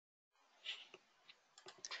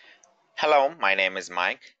Hello, my name is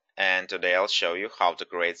Mike, and today I'll show you how to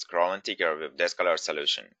create scrolling ticker with DeskAlerts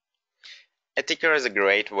solution. A ticker is a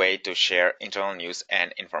great way to share internal news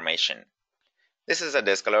and information. This is a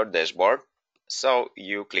DeskAlert dashboard, so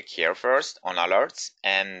you click here first on Alerts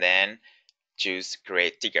and then choose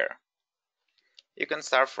Create Ticker. You can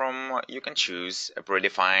choose a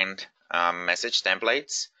predefined message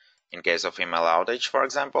templates in case of email outage, for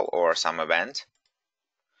example, or some event,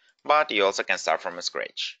 but you also can start from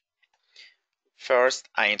scratch. First,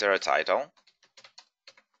 I enter a title.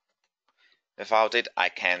 Without it, I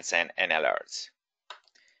can't send any alerts.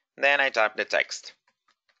 Then I type the text.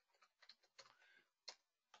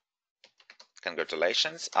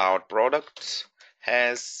 Congratulations, our product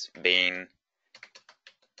has been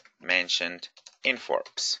mentioned in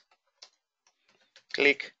Forbes.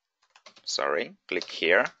 Click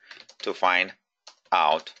here to find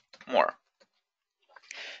out more.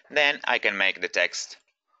 Then I can make the text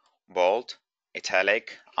bold,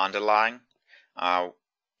 italic, underline,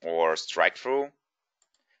 or strike through.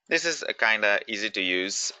 This is a kind of easy to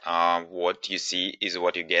use. What you see is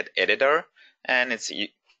what you get editor, and it's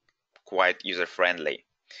quite user friendly.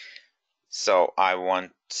 So I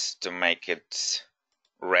want to make it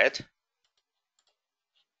red.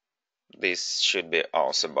 This should be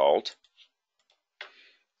also bold.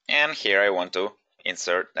 And here I want to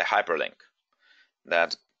insert a hyperlink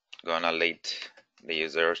that's gonna lead the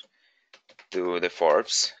user to the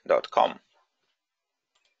Forbes.com.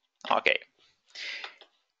 Okay.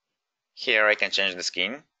 Here I can change the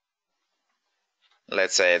skin.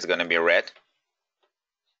 Let's say it's gonna be red.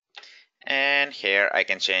 And here I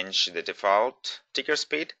can change the default ticker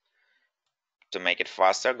speed to make it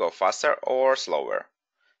faster, go faster or slower.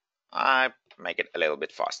 I make it a little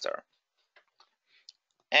bit faster.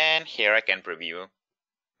 And here I can preview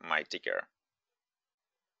my ticker.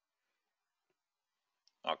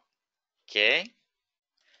 Okay,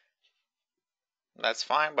 that's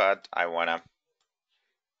fine, but I wanna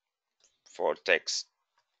for text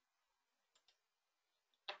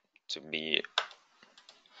to be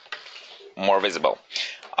more visible.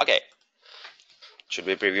 Okay, should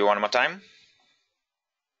we preview one more time?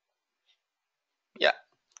 Yeah,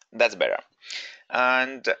 that's better.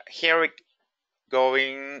 And here we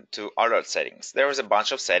going to alert settings. There is a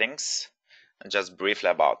bunch of settings, and just briefly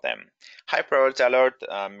about them. High priority alert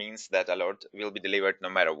means that alert will be delivered no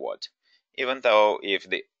matter what, even though if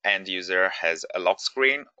the end user has a lock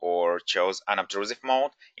screen or chose unobtrusive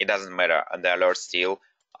mode, it doesn't matter, and the alert still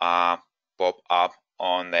pop up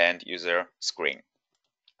on the end user screen.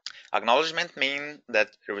 Acknowledgement means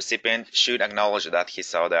that the recipient should acknowledge that he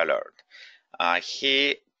saw the alert.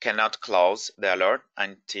 He cannot close the alert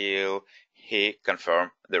until he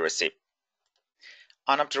confirms the receipt.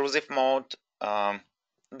 Unobtrusive mode,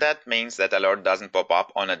 that means that alert doesn't pop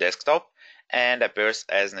up on a desktop and appears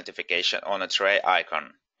as notification on a tray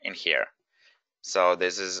icon in here. So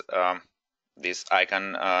this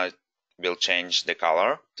icon will change the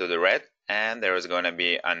color to the red, and there is going to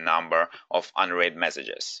be a number of unread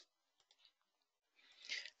messages.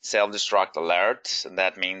 Self-destruct alert,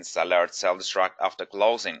 that means alert self-destruct after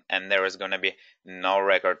closing, and there is going to be no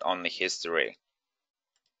record on the history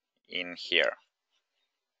in here.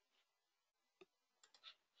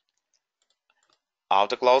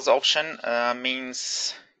 Auto close option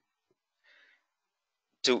means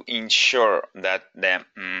to ensure that the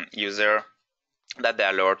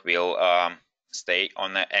alert will stay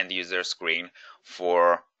on the end user screen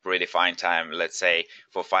for predefined time, let's say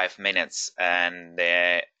for 5 minutes, and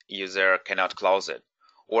the user cannot close it,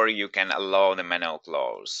 or you can allow the manual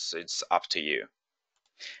close. It's up to you.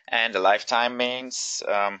 And the lifetime means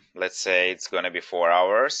let's say it's going to be 4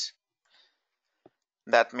 hours.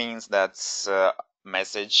 That means that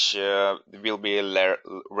message will be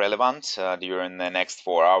relevant during the next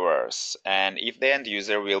 4 hours, and if the end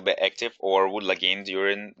user will be active or would log in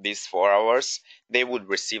during these 4 hours, they would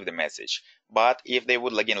receive the message. But if they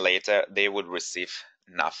would log in later, they would receive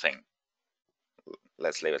nothing.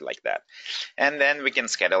 Let's leave it like that. And then we can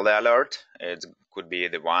schedule the alert. It could be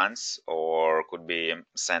the once, or could be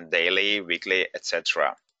sent daily, weekly,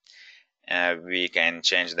 etc. We can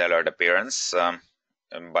change the alert appearance.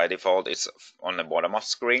 By default it's on the bottom of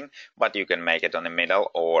screen, but you can make it on the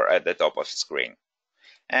middle or at the top of screen.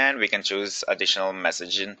 And we can choose additional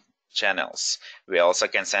messaging channels. We also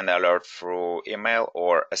can send the alert through email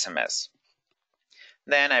or SMS.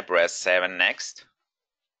 Then I press Save and Next,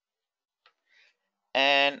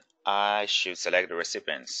 and I should select the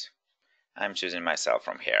recipients. I'm choosing myself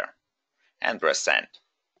from here, and press Send.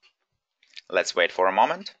 Let's wait for a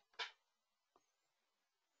moment.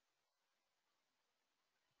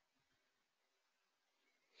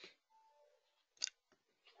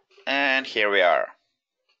 And here we are.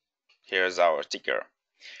 Here's our ticker.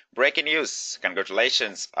 Breaking news!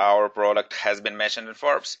 Congratulations, our product has been mentioned in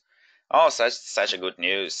Forbes. Oh, such a good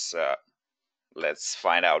news. Let's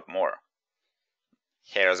find out more.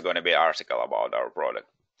 Here's going to be an article about our product.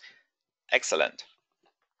 Excellent.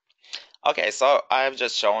 Okay, so I've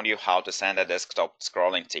just shown you how to send a desktop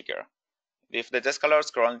scrolling ticker. With the DeskAlerts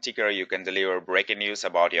scrolling ticker, you can deliver breaking news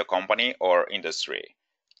about your company or industry,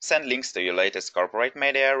 send links to your latest corporate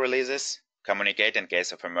media releases, communicate in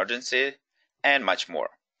case of emergency, and much more.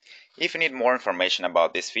 If you need more information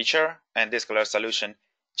about this feature and DeskAlerts solution,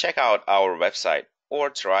 check out our website or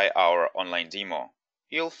try our online demo.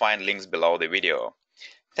 You'll find links below the video.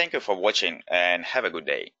 Thank you for watching and have a good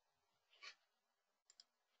day.